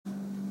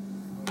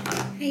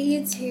Hey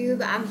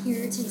YouTube, I'm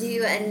here to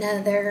do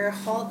another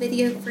haul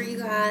video for you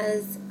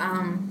guys.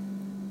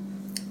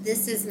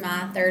 This is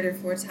my third or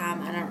fourth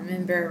time. I don't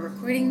remember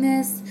recording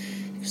this.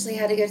 Actually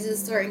had to go to the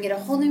store and get a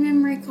whole new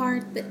memory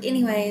card. But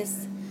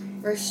anyways,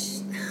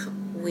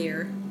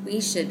 we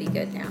should be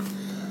good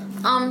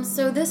now.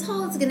 So this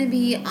haul is gonna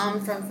be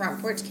from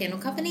Front Porch Candle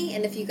Company,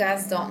 and if you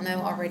guys don't know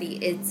already,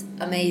 it's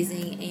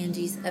amazing.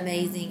 Angie's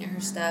amazing. Her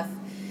stuff.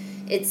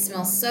 It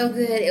smells so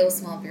good. It will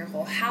smell up your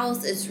whole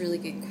house. It's really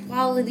good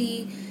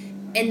quality.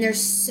 And there's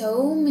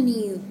so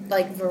many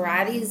like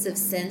varieties of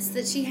scents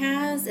that she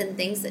has and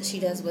things that she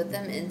does with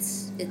them.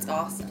 It's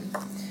awesome.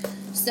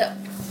 So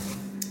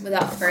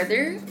without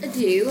further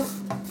ado,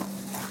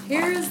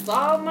 here's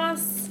all my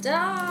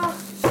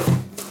stuff.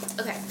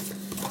 Okay.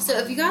 So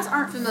if you guys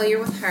aren't familiar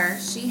with her,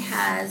 she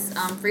has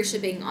free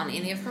shipping on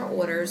any of her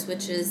orders,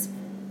 which is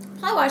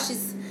probably why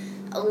she's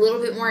a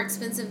little bit more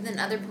expensive than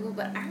other people,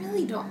 but I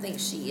really don't think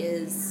she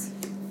is.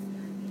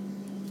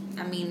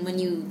 I mean, when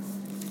you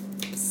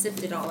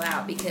sift it all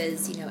out,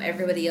 because, you know,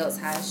 everybody else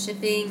has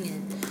shipping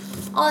and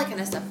all that kind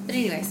of stuff. But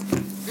anyways,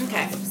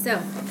 okay,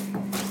 so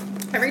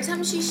every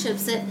time she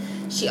ships it,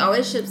 she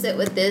always ships it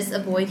with this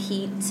avoid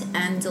heat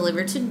and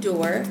deliver to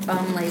door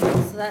label,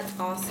 so that's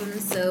awesome.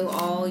 So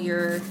all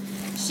your,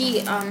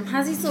 she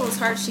has these little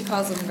tarts, she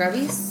calls them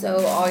grubbies,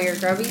 so all your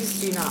grubbies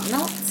do not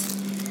melt.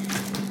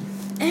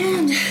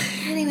 And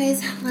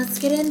anyways, let's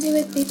get into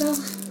it, people.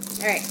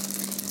 Alright,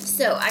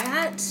 so I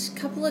got a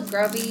couple of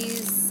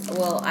grubbies.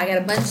 Well, I got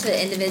a bunch of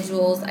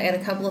individuals. I got a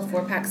couple of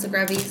 4-packs of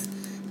grubbies.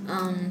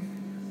 And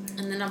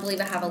then I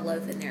believe I have a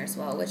loaf in there as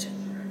well, which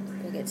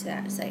we'll get to that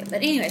in a second.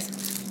 But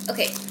anyways,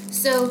 okay,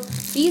 so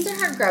these are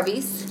her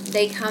grubbies.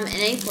 They come in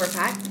a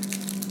 4-pack.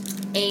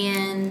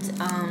 And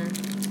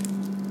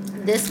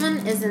this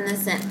one is in the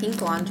scent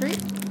Pink Laundry.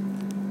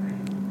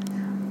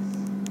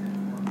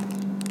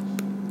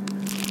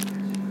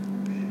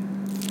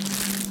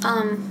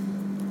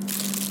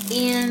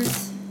 And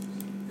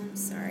I'm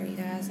sorry, you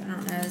guys. I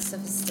don't know. This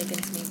stuff is sticking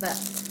to me, but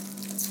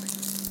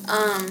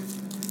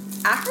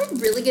I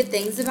heard really good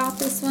things about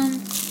this one.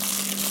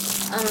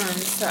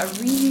 So I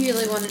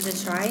really wanted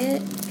to try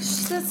it.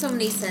 She's got so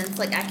many scents.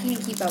 Like, I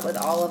can't keep up with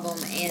all of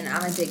them, and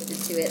I'm addicted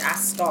to it. I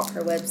stalk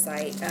her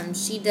website.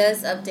 She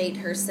does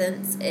update her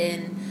scents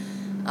and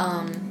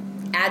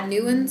add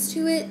new ones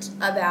to it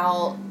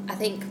about, I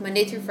think,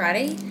 Monday through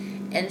Friday.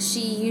 And she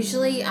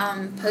usually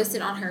posts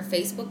it on her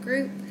Facebook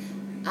group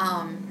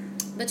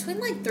between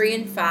like 3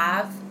 and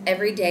 5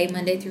 every day,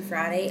 Monday through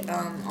Friday,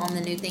 on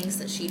the new things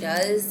that she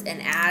does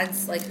and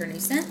adds like her new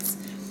scents.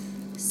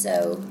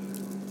 So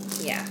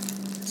yeah,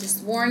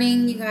 just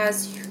warning you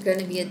guys, you're going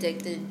to be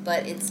addicted,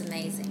 but it's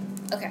amazing.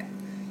 Okay,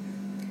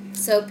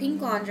 so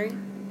Pink Laundry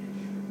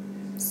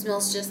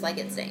smells just like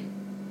its name.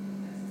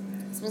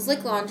 It smells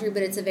like laundry,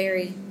 but it's a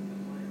very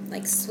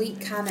like sweet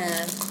kind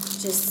of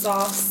just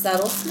soft,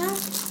 subtle smell.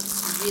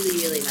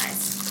 Really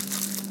nice.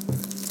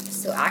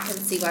 So I can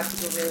see why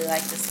people really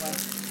like this one.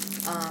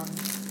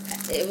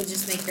 It would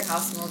just make your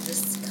house smell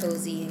just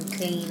cozy and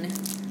clean.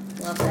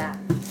 Love that.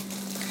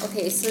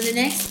 Okay, so the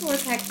next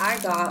 4-pack I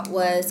got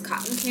was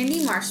Cotton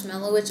Candy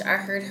Marshmallow, which I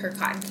heard her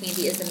cotton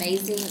candy is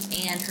amazing,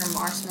 and her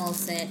marshmallow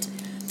scent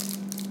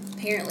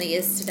apparently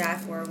is to die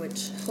for,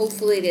 which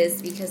hopefully it is,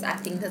 because I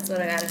think that's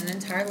what I got an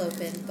entire loaf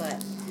in.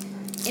 But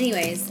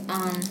anyways,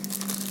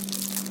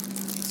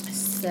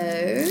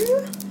 so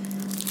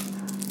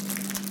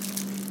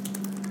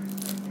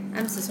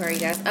I'm so sorry, you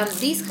guys.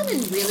 These come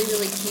in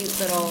really cute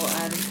little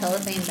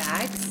cellophane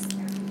bags.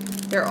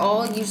 They're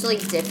all usually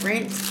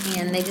different,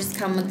 and they just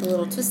come with a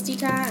little twisty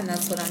tie, and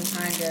that's what I'm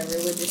trying to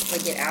religiously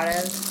get out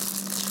of,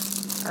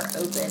 or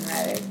open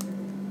rather.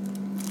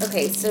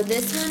 Okay, so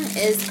this one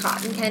is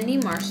Cotton Candy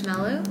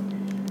Marshmallow.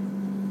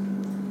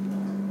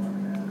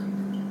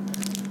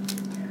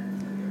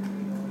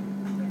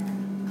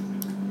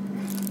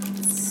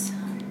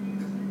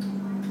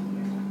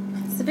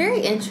 It's a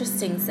very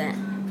interesting scent.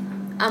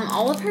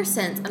 All of her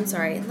scents, I'm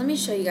sorry, let me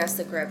show you guys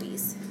the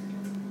grubbies.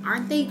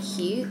 Aren't they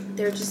cute?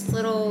 They're just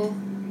little,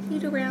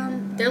 cute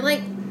around, they're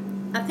like,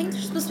 I think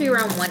they're supposed to be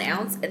around 1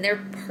 ounce, and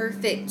they're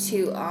perfect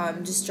to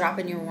just drop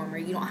in your warmer.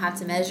 You don't have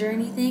to measure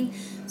anything,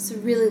 so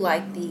really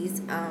like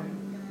these.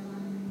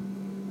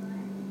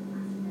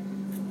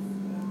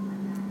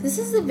 This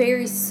is a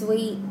very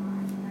sweet,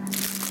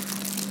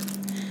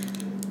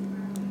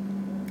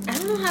 I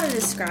don't know how to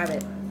describe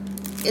it.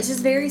 It's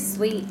just very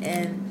sweet,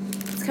 and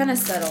it's kind of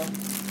subtle.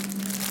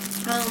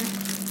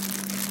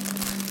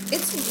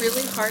 It's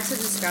really hard to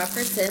describe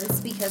her scents,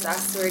 because I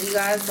swear to you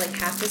guys, like,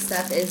 half the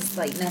stuff is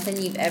like nothing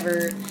you've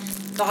ever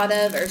thought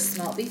of or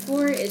smelt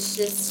before. It's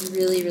just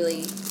really,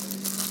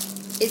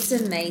 it's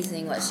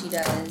amazing what she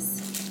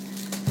does.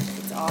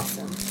 It's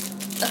awesome.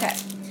 Okay,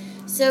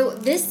 so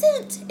this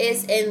scent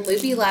is in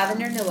Loopy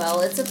Lavender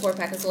Noel. It's a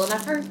 4-pack as well, and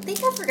I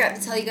think I forgot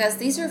to tell you guys,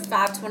 these are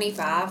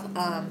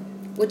 $5.25,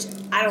 which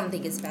I don't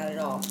think is bad at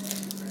all.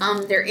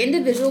 Their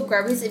individual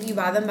grubbies, if you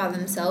buy them by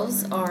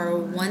themselves, are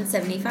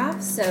 $1.75.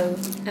 So,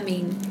 I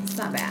mean, it's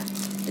not bad.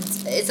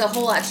 It's a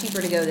whole lot cheaper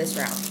to go this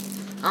route.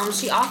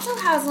 She also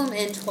has them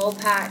in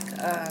 12-pack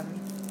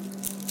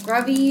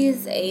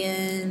grubbies,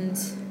 and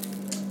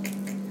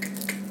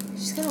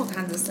she's got all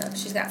kinds of stuff.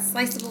 She's got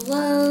sliceable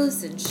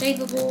loaves and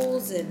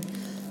shapeables, and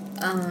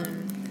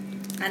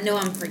I know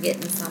I'm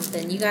forgetting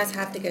something. You guys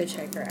have to go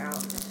check her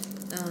out.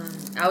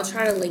 I'll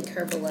try to link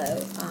her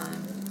below.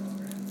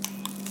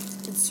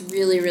 It's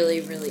really,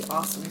 really, really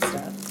awesome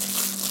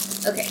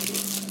stuff. Okay,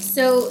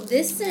 so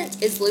this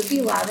scent is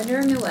Loopy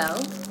Lavender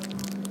Noel.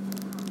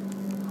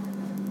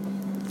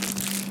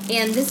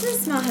 And this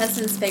is my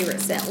husband's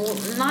favorite scent. Well,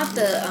 not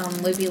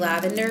the Loopy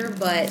Lavender,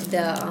 but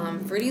the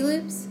Fruity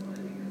Loops.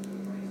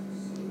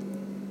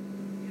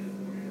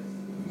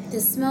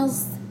 This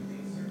smells,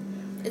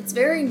 it's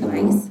very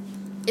nice.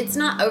 It's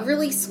not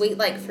overly sweet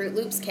like Fruit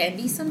Loops can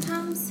be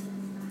sometimes.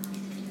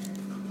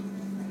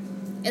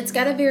 It's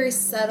got a very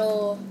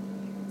subtle,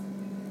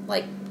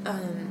 like,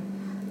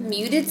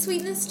 muted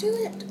sweetness to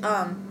it.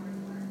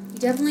 You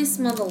definitely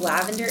smell the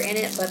lavender in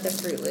it, but the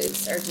Fruit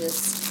Loops are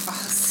just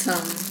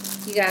awesome.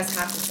 You guys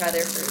have to try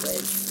their Fruit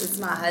Loops. It's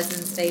my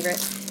husband's favorite.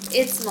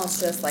 It smells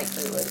just like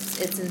Fruit Loops.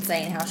 It's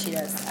insane how she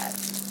does that.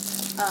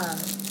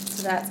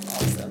 So that's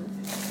awesome.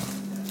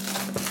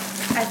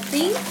 I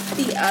think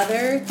the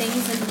other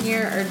things in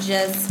here are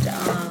just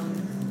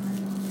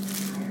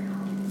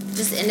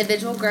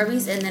individual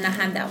grubbies, and then I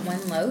have that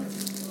one loaf.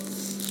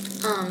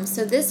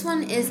 So this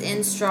one is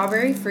in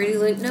Strawberry Fruity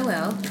Loop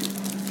Noel.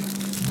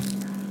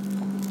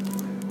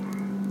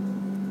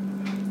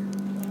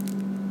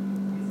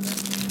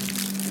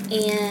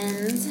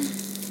 And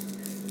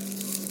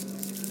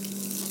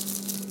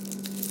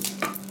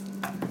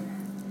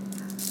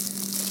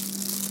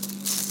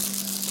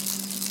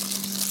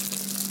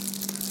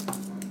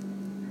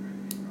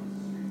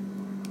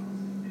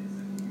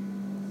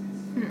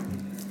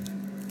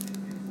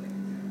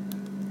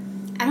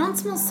I don't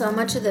smell so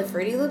much of the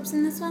Fruity Loops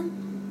in this one.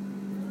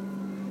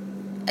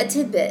 A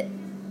tidbit.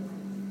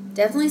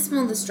 Definitely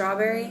smell the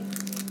strawberry.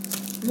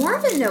 More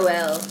of a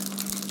Noel, I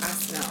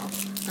smell.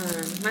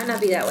 Might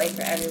not be that way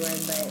for everyone,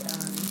 but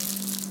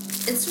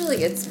it's really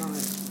good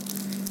smelling.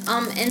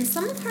 And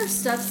some of her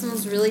stuff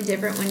smells really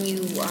different when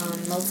you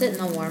melt it in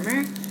the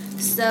warmer.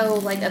 So,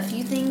 like, a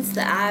few things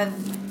that I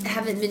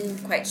haven't been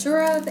quite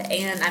sure of,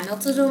 and I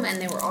melted them,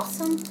 and they were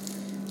awesome.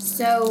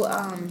 So,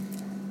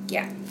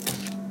 yeah.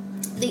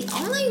 The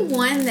only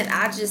one that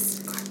I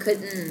just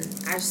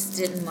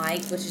didn't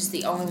like, which is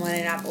the only one,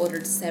 and I've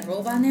ordered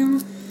several by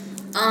now,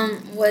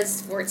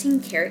 was 14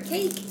 Carrot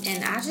Cake,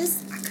 and I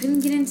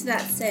couldn't get into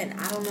that scent.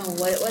 I don't know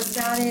what it was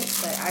about it,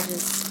 but I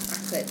couldn't.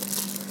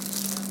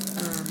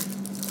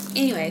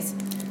 Anyways,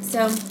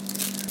 so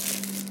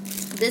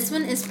this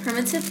one is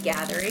Primitive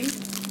Gathering.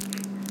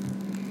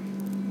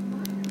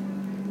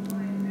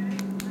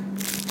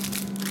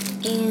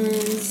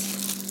 And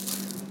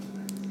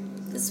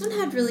this one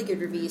had really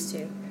good reviews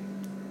too.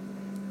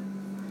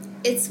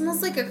 It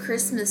smells like a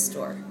Christmas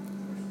store.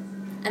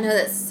 I know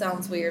that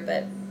sounds weird,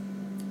 but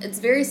it's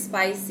very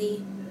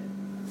spicy.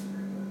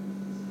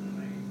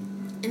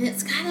 And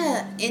it's got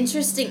an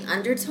interesting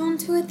undertone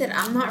to it that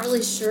I'm not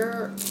really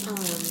sure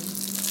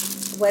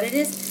what it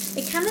is.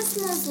 It kind of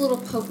smells a little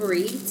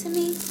potpourri to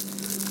me.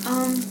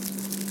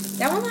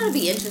 That one ought to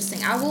be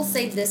interesting. I will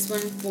save this one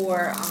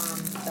for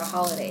the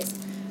holidays.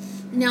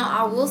 Now,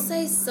 I will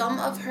say some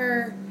of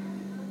her...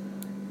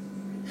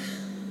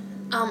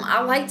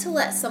 I like to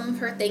let some of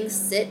her things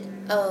sit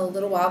a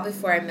little while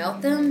before I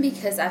melt them,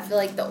 because I feel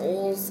like the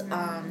oils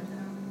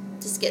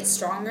just get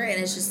stronger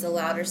and it's just a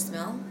louder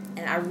smell.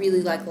 And I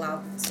really like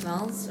loud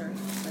smells or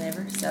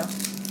whatever. So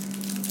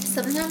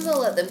sometimes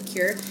I'll let them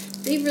cure.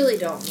 They really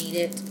don't need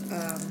it.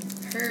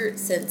 Her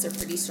scents are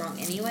pretty strong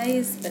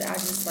anyways, but I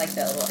just like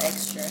that little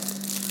extra.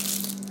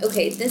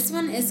 Okay, this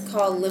one is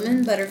called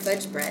Lemon Butter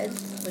Fudge Bread,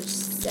 which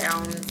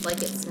sounds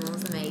like it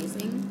smells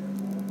amazing.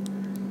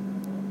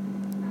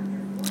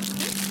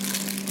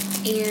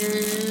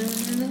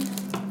 And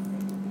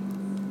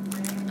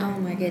oh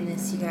my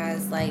goodness, you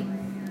guys, like,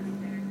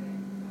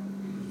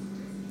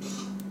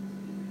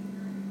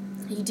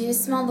 you do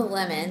smell the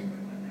lemon,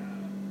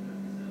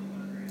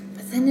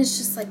 but then it's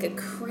just like a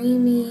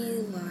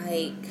creamy,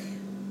 like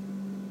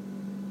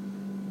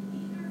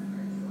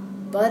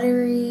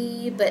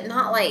buttery, but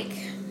not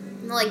like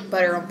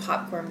butter on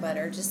popcorn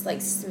butter, just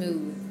like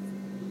smooth.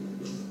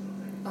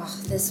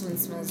 Oh, this one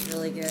smells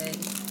really good.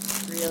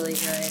 Really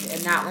good.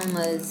 And that one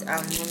was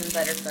lemon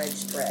butter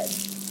fudge bread.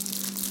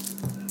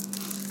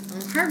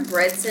 Her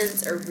bread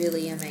scents are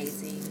really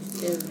amazing.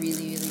 They're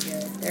really, really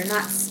good. They're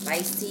not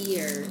spicy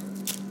or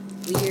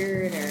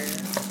weird or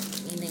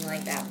anything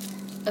like that.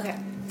 Okay.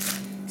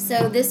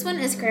 So this one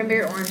is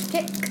Cranberry Orange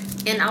Kick.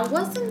 And I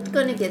wasn't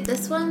going to get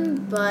this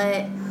one,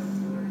 but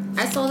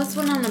I saw this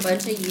one on a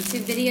bunch of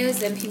YouTube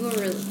videos, and people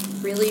were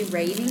really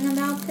raving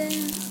about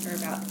them, or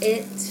about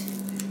it.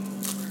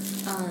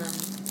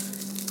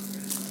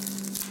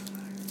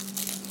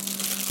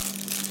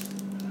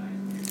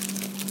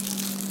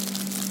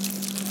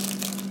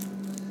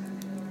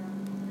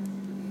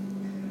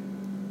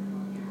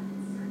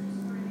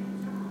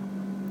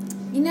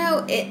 You You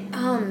know,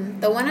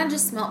 the one I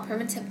just smelled,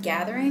 Primitive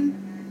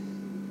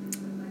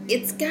Gathering,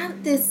 it's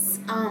got this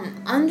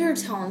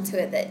undertone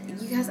to it that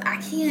you guys, I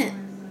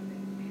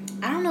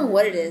don't know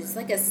what it is. It's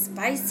like a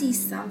spicy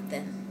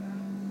something.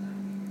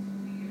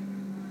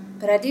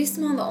 But I do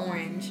smell the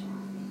orange.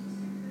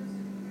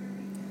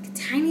 A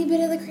tiny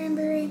bit of the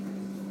cranberry.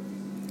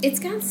 It's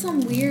got some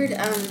weird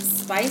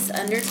spice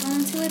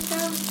undertone to it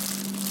though.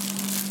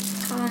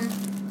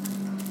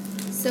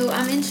 So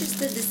I'm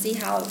interested to see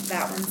how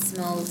that one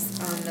smells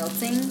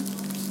melting.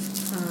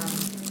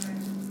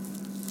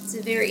 It's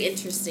a very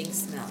interesting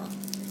smell.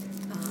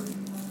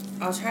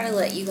 I'll try to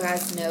let you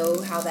guys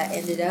know how that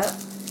ended up.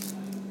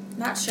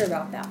 Not sure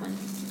about that one.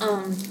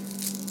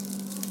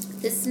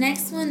 This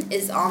next one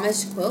is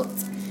Amish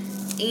Quilt.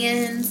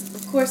 And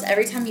of course,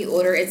 every time you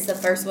order, it's the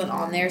first one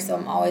on there. So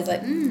I'm always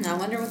like, I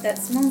wonder what that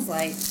smells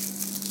like.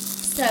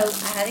 So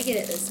I had to get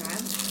it this time.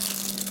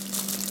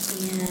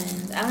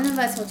 And I don't know if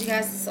I told you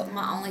guys, this is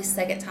my only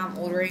second time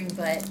ordering,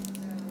 but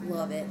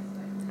love it.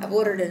 I've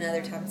ordered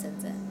another time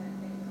since then.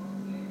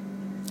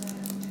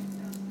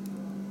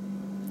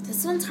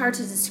 This one's hard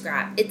to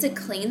describe. It's a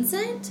clean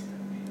scent.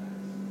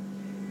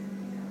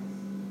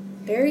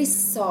 Very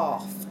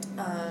soft.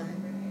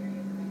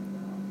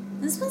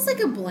 This one's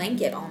like a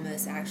blanket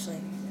almost,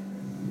 actually.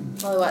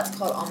 Probably why it's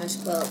called Amish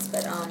Quilts,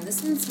 but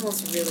this one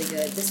smells really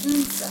good. This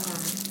one's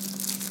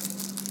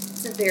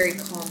it's a very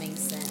calming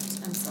scent.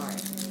 I'm sorry,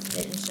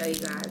 I didn't show you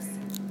guys.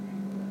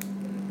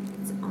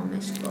 It's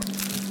Amish Quilt.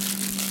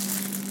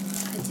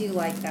 I do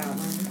like that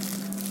one.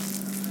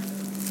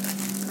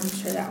 I'm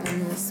sure that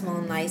one will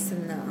smell nice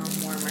in the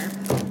warmer.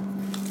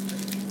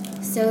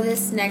 So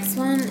this next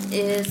one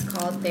is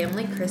called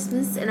Family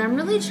Christmas, and I'm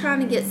really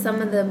trying to get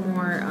some of the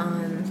more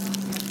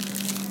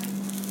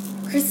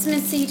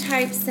Christmassy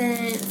type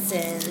scents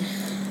and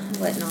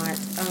whatnot.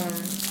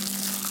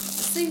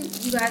 So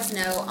you guys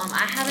know,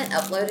 I haven't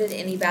uploaded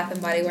any Bath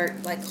and Body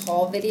Works like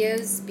haul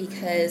videos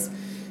because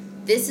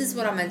this is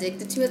what I'm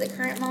addicted to at the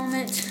current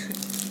moment.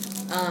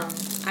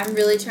 I'm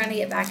really trying to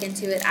get back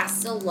into it. I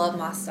still love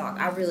my stock.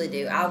 I really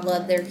do. I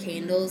love their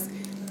candles.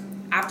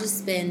 I've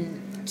just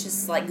been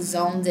like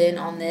zoned in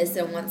on this,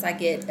 and once I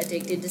get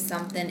addicted to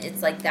something,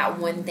 it's like that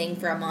one thing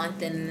for a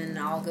month and then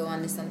I'll go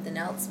on to something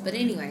else. But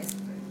anyways,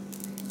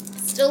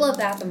 still love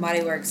Bath and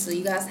Body Works, so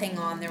you guys hang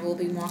on. There will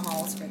be more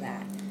hauls for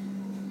that.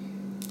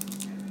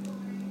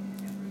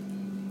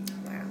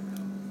 Wow.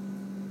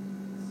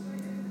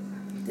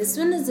 This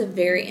one is a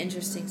very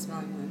interesting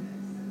smelling one.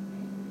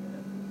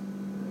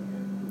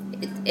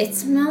 It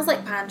smells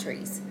like pine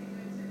trees.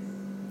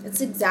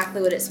 That's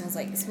exactly what it smells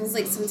like. It smells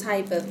like some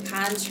type of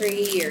pine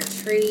tree or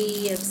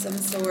tree of some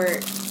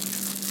sort.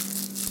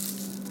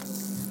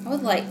 I'm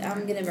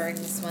going to burn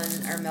this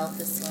one or melt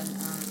this one.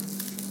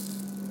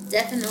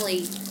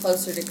 Definitely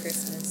closer to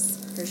Christmas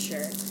for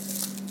sure.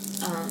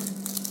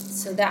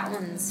 So that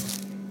one's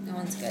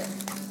good.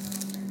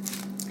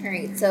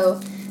 Alright, so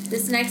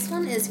this next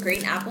one is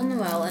Green Apple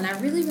Noel, and I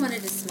really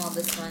wanted to smell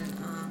this one.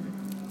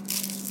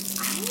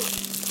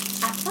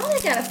 I thought I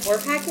got a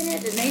 4-pack in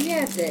it, but maybe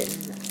I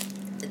didn't.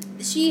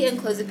 She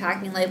enclosed a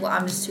packing label.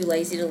 I'm just too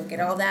lazy to look at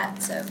all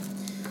that, so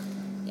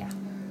yeah.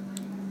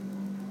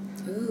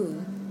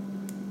 Ooh.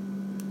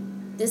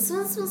 This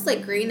one smells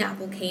like green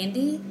apple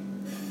candy,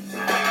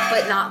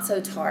 but not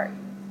so tart.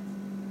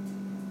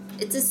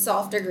 It's a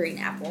softer green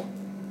apple.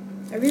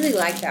 I really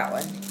like that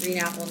one. Green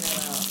Apple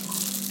Noel.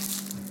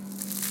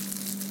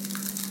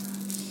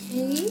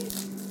 Okay.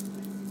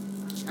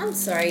 I'm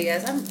sorry, you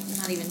guys. I'm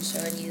not even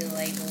showing you the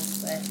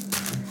labels, but...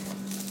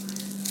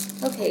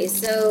 Okay,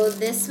 so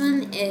this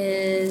one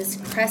is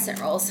Crescent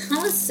Rolls.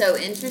 I was so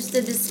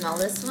interested to smell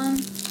this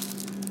one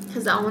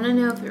because I want to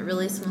know if it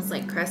really smells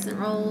like Crescent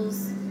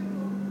Rolls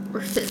or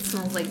if it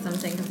smells like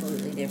something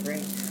completely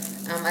different.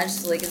 I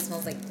just feel like it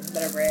smells like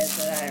butter bread,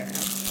 but I don't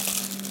know.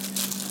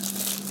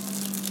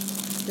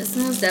 This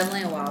one was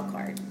definitely a wild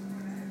card.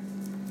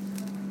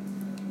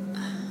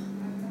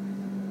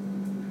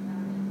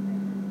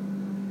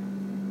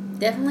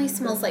 Definitely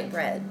smells like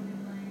bread.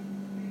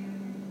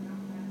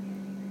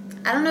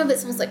 I don't know if it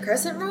smells like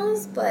Crescent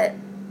Rolls, but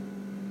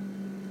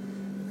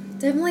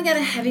definitely got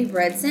a heavy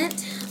bread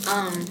scent.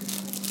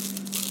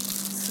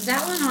 So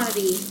that one ought to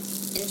be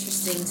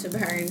interesting to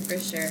burn for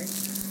sure.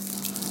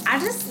 I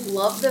just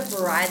love the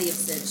variety of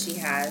scents she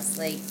has.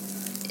 Like,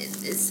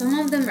 some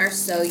of them are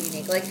so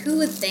unique. Like, who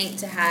would think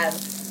to have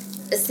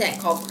a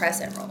scent called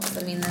Crescent Rolls?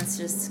 I mean, that's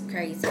just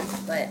crazy,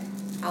 but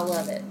I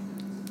love it.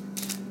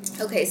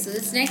 Okay, so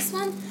this next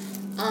one,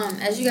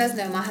 as you guys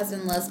know, my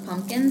husband loves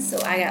pumpkins,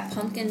 so I got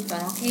pumpkin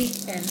funnel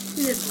cake, and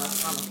who doesn't love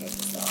funnel cake?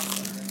 It's so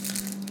awesome.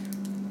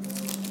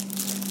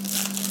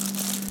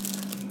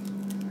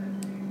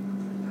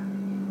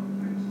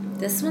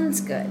 This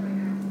one's good.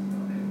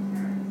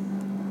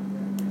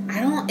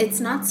 It's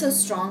not so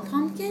strong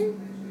pumpkin.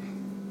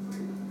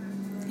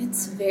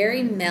 It's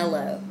very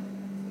mellow.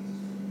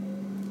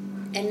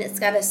 And it's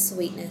got a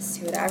sweetness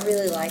to it. I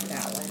really like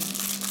that one.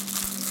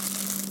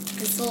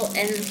 This little,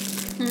 and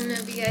I don't know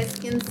if you guys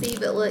can see,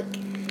 but look,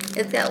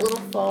 It's got little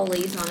fall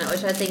leaves on it,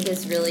 which I think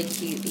is really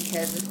cute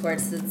because, of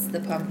course, it's the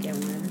pumpkin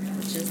one,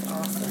 which is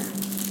awesome.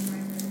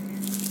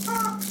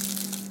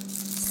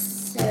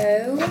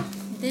 So,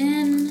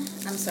 then,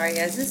 I'm sorry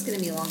guys, this is going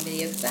to be a long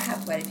video because I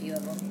have quite a few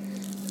of them.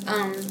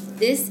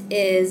 This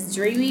is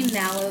Dreamy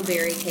Mallow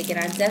Berry Cake, and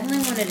I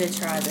definitely wanted to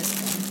try this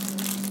one.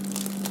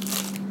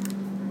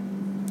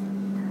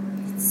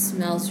 It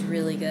smells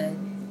really good.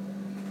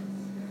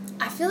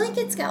 I feel like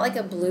it's got like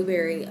a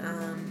blueberry,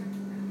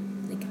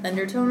 like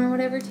undertone or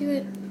whatever to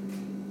it.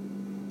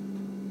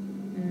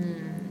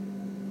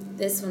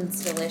 This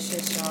one's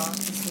delicious, y'all.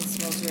 This one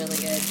smells really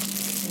good.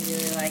 I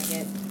really like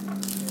it.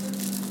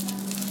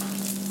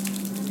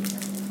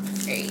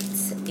 Great.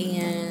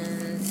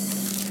 And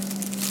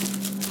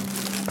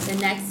the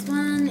next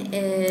one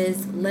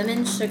is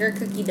Lemon Sugar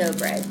Cookie Dough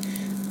Bread.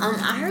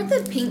 I heard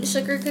the pink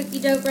sugar cookie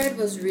dough bread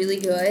was really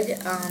good,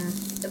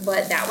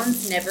 but that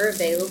one's never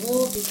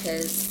available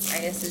because I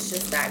guess it's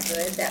just that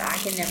good that I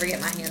can never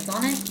get my hands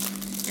on it.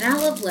 And I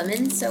love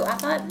lemon, so I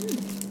thought,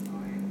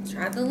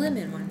 try the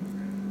lemon one.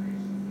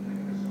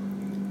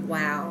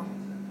 Wow.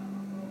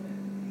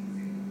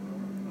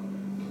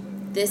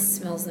 This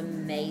smells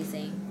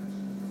amazing.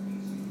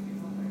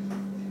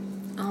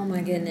 Oh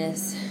my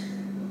goodness.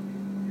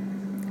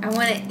 I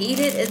want to eat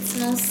it. It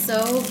smells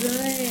so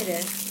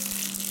good.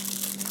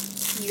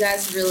 You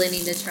guys really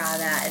need to try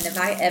that. And if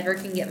I ever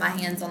can get my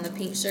hands on the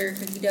pink sugar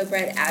cookie dough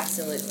bread,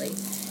 absolutely.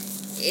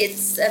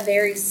 It's a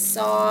very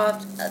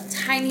soft, a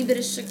tiny bit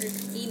of sugar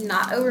cookie,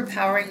 not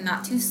overpowering,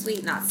 not too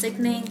sweet, not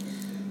sickening.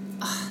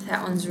 Oh,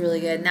 that one's really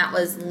good. And that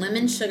was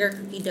Lemon Sugar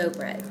Cookie Dough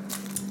Bread.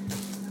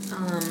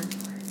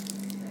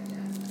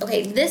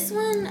 Okay, this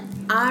one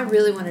I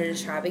really wanted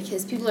to try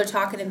because people are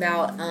talking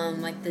about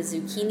like the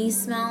zucchini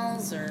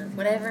smells or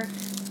whatever.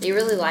 They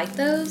really like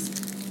those.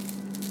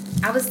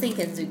 I was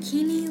thinking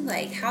zucchini,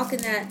 like how can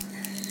that,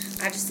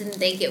 I just didn't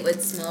think it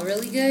would smell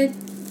really good,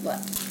 but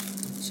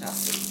shall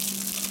see.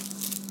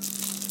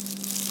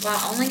 Well,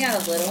 I only got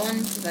a little one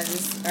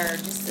because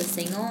just a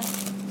single.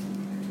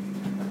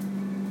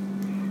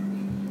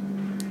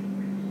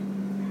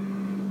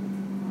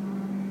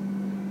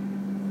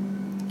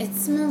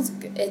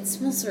 It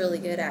smells really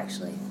good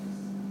actually.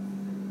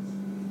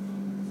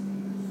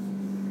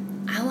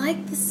 I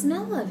like the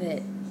smell of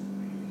it,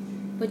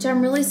 which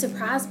I'm really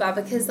surprised by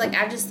because like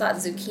I just thought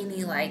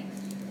zucchini, like,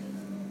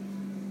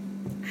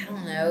 I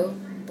don't know,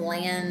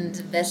 bland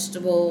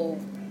vegetable,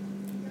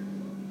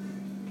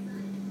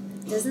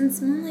 doesn't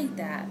smell like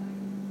that.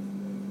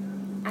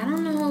 I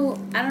don't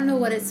know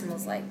what it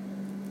smells like.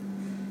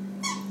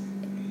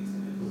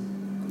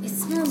 It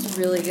smells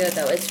really good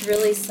though. It's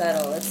really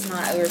subtle. It's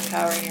not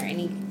overpowering or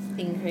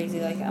anything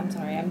crazy like that. I'm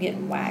sorry, I'm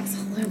getting wax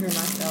all over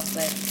myself,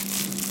 but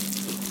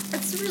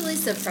it's really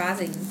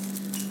surprising.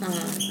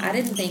 I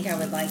didn't think I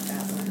would like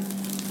that one,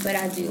 but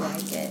I do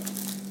like it.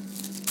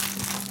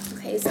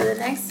 Okay, so the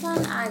next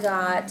one I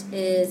got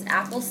is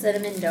Apple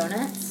Cinnamon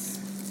Donuts.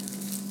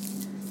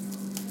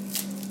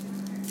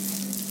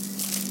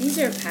 These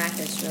are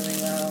packaged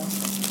really well.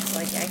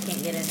 Like I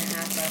can't get into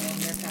half of them.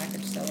 They're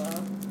packaged so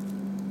well.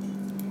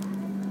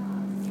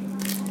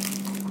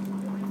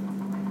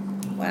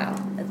 Wow,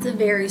 that's a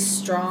very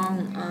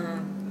strong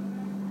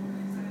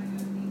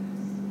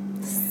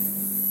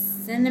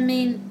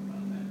cinnamon.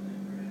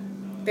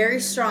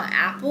 Very strong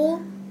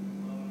apple,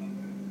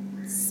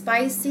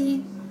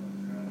 spicy.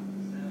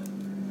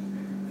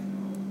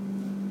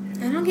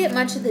 I don't get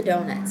much of the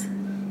donuts.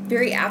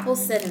 Very apple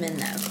cinnamon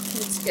though.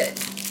 It's good.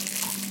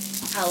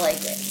 I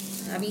like it.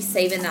 I'll be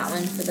saving that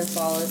one for the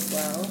fall as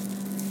well.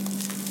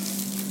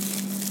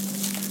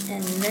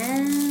 And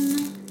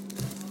then,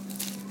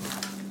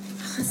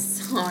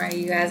 sorry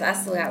you guys, I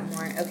still got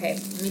more. Okay,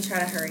 let me try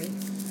to hurry.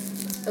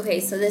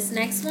 Okay, so this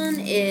next one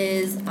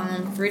is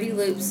Fruity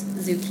Loops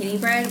zucchini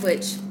bread,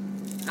 which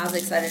I was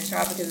excited to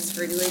try because it's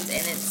Fruity Loops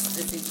and it's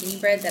the zucchini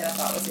bread that I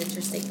thought was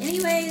interesting.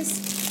 Anyways,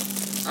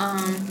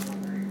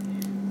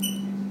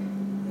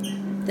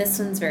 this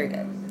one's very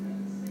good.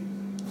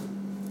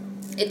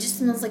 It just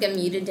smells like a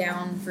muted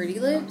down Fruity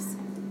Loops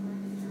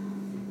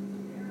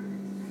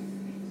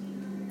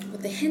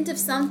with a hint of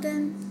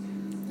something.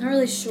 Not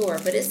really sure,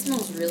 but it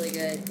smells really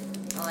good.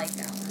 I like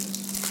that one.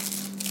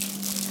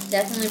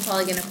 Definitely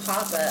probably gonna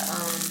pop a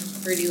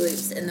Fruity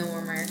Loops in the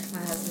warmer. My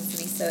husband's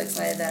gonna be so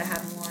excited that I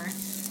have more.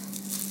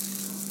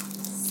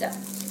 So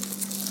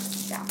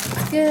that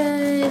one's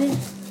good.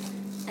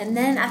 And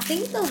then I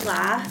think the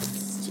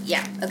last,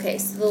 okay,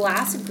 so the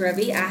last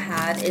grubby I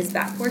had is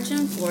Back Porch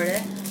in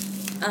Florida.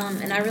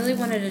 And I really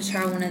wanted to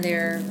try one of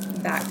their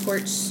back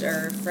porch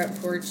or front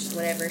porch,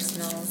 whatever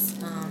smells.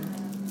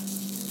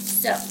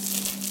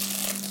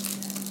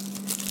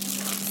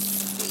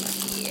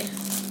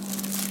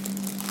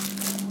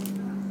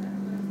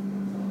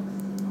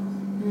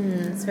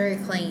 It's very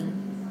clean.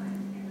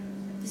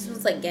 This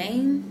one's like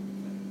Gain,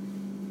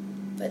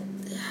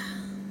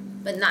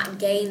 but not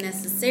Gain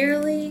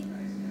necessarily.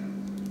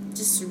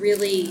 Just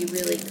really,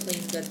 really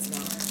clean, good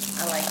smell.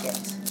 I like it.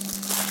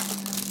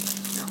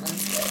 That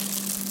one's good.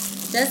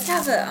 It does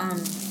have a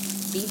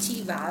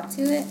beachy vibe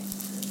to it,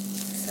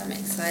 so So I'm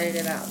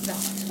excited about that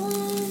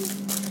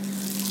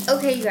one.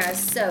 Okay, you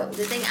guys, so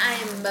the thing I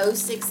am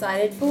most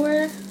excited for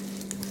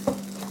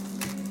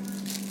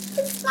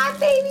is my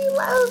baby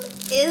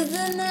loaf.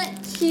 Isn't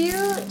that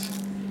cute?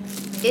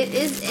 It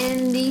is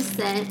in the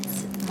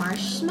scent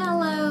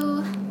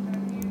Marshmallow,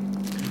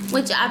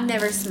 which I've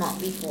never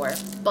smelled before,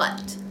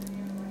 but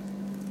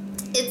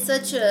it's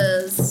such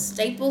a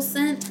staple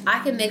scent. I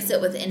can mix it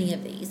with any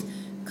of these.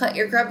 Cut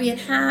your grubby in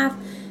half,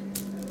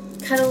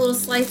 cut a little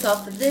slice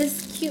off of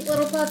this cute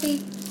little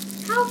puppy.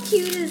 How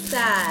cute is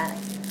that?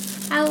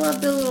 I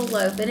love the little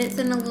loaf, and it's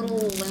in a little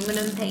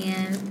aluminum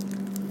pan.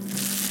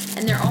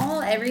 And they're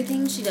all,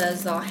 everything she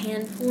does is all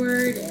hand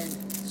poured, and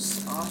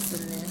just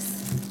awesomeness.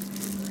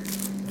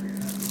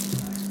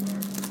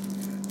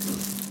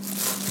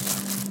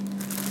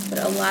 But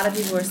a lot of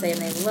people are saying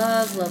they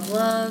love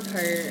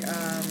her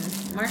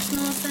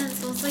marshmallow scent,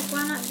 so I was like,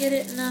 why not get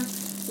it in a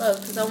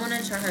loaf? Because I want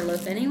to try her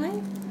loaf anyway.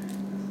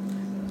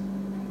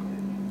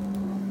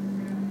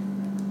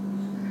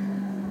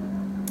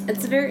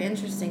 It's a very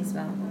interesting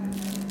smell.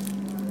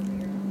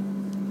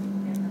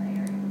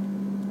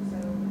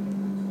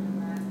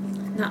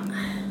 No.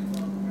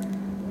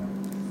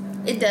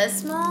 It does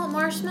smell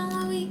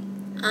marshmallowy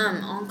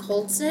on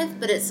cold sniff,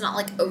 but it's not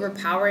like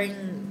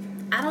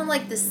overpowering. I don't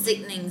like the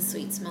sickening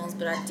sweet smells,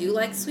 but I do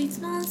like sweet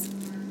smells.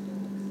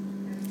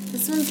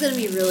 This one's going to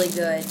be really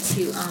good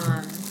to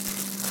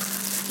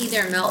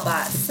either melt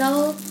by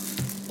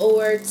itself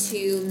or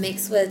to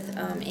mix with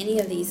any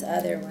of these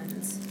other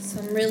ones. So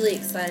I'm really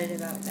excited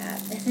about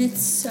that. And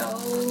it's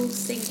so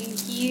stinking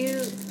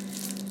cute.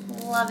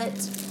 Love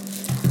it.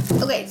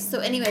 Okay, so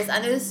anyways, I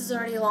know this is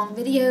already a long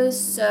video,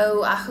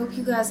 so I hope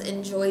you guys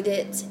enjoyed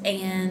it.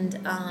 And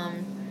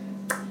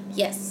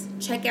yes,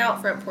 check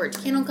out Front Porch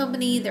Candle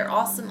Company. They're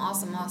awesome.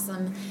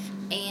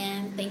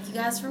 And thank you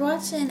guys for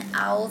watching.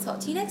 I will talk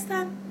to you next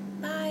time.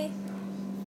 Bye.